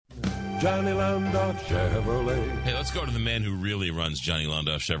Johnny Londoff Chevrolet. Hey, let's go to the man who really runs Johnny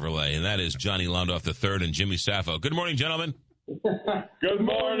Londoff Chevrolet, and that is Johnny Londoff III and Jimmy Saffo. Good morning, gentlemen. Good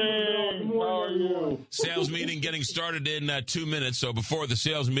morning. How are you? Sales meeting getting started in 2 minutes, so before the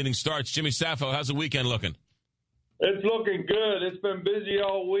sales meeting starts, Jimmy Saffo, how's the weekend looking? It's looking good. It's been busy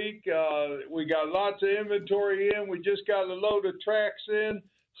all week. We got lots of inventory in. We just got a load of tracks in,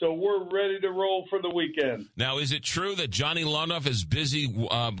 so we're ready to roll for the weekend. Now, is it true that Johnny Londoff is busy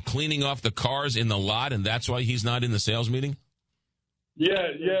cleaning off the cars in the lot, and that's why he's not in the sales meeting? Yes,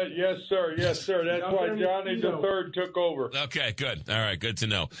 sir. That's why Johnny the Third took over. Okay, good. All right, good to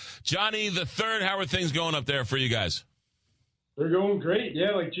know. Johnny the Third, how are things going up there for you guys? They're going great.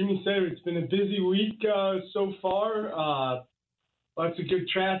 Yeah, like Jimmy said, it's been a busy week so far. Lots of good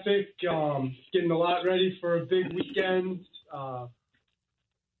traffic. Getting the lot ready for a big weekend.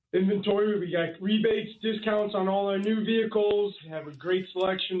 Inventory, we got rebates, discounts on all our new vehicles. We have a great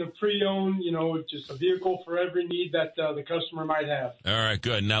selection of pre-owned, just a vehicle for every need that the customer might have. All right,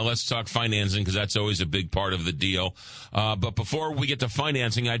 good. Now let's talk financing because that's always a big part of the deal. But before we get to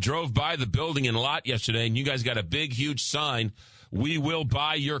financing, I drove by the building and lot yesterday, and you guys got a big, huge sign, "We will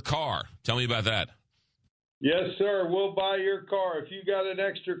buy your car." Tell me about that. Yes, sir. We'll buy your car. If you got an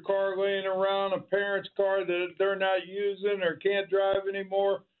extra car laying around, a parent's car that they're not using or can't drive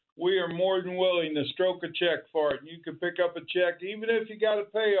anymore, we are more than willing to stroke a check for it. You can pick up a check, even if you got a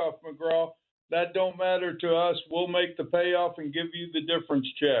payoff, McGraw. That don't matter to us. We'll make the payoff and give you the difference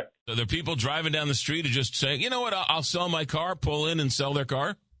check. So there are people driving down the street who just say, you know what, I'll sell my car, pull in and sell their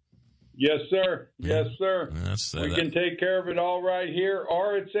car? Yes, sir. Yes, sir. We that. can take care of it all right here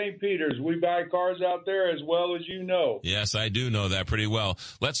or at St. Peter's. We buy cars out there as well as you know. Yes, I do know that pretty well.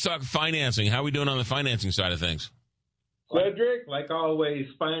 Let's talk financing. How are we doing on the financing side of things? Cedric? Like always,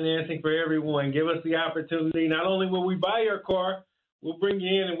 financing for everyone. Give us the opportunity. Not only will we buy your car, we'll bring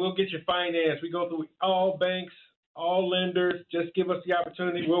you in and we'll get you financed. We go through all banks, all lenders. Just give us the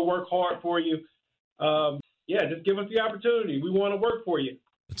opportunity. We'll work hard for you. Just give us the opportunity. We want to work for you.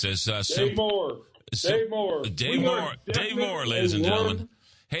 It says Dave Moore. Dave Moore, ladies and gentlemen.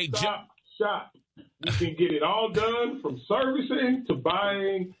 Hey, shop. We can get it all done from servicing to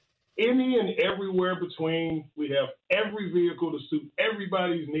buying. Any and everywhere between. We have every vehicle to suit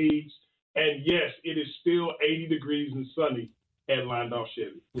everybody's needs. And yes, it is still 80 degrees and sunny at Londoff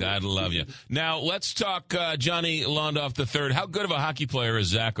Chevy. God love you. Now, let's talk Johnny Londoff III. How good of a hockey player is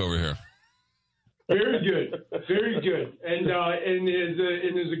Zach over here? Very good. And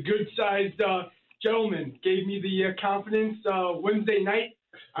is a good-sized gentleman. Gave me the confidence Wednesday night.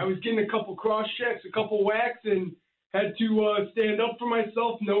 I was getting a couple cross-checks, a couple whacks, and had to stand up for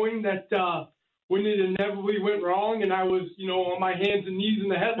myself, knowing that when it inevitably went wrong and I was, on my hands and knees in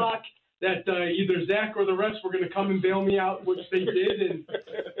the headlock, that either Zach or the rest were going to come and bail me out, which they did, and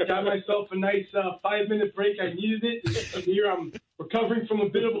got myself a nice 5-minute break. I needed it. And here I'm recovering from a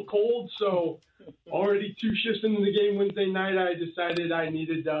bit of a cold, so already 2 shifts into the game Wednesday night, I decided I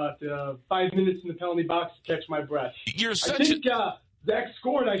needed 5 minutes in the penalty box to catch my breath. I think Zach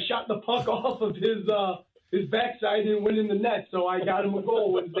scored. I shot the puck off of his backside and went in the net, so I got him a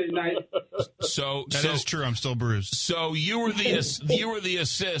goal Wednesday night. So that is true. I'm still bruised. So you were the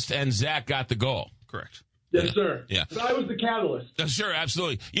assist, and Zach got the goal. Correct. Yes, sir. Yeah. But I was the catalyst. Sure,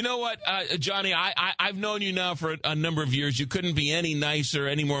 absolutely. You know what, Johnny, I've known you now for a number of years. You couldn't be any nicer,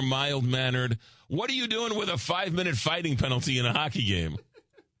 any more mild-mannered. What are you doing with a 5-minute fighting penalty in a hockey game?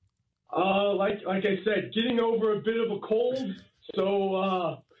 Like I said, getting over a bit of a cold,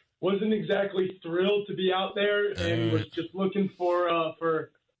 so wasn't exactly thrilled to be out there, and was just looking for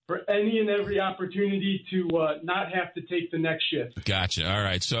any and every opportunity to not have to take the next shift. Gotcha. All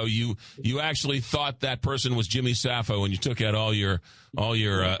right. So you actually thought that person was Jimmy Saffo, and you took out all your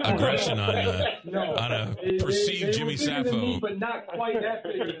aggression on a perceived Jimmy Saffo. Me, but not quite that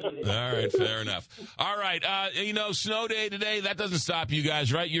big. All right. Fair enough. All right. Snow day today. That doesn't stop you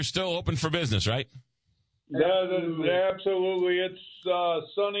guys, right? You're still open for business, right? Absolutely. It's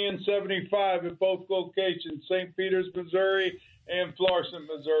sunny and 75 at both locations, St. Peter's, Missouri, and Florissant,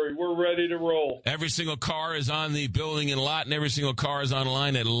 Missouri. We're ready to roll. Every single car is on the building and lot, and every single car is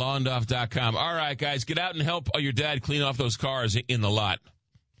online at Londoff.com. All right, guys, get out and help your dad clean off those cars in the lot.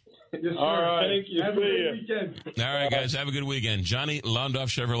 Yes, sir. All right. Thank you. Have a good weekend. All right, guys, have a good weekend. Johnny Londoff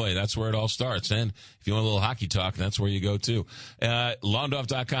Chevrolet, that's where it all starts. And if you want a little hockey talk, that's where you go, too.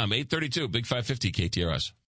 Londoff.com, 832, Big 550, KTRS.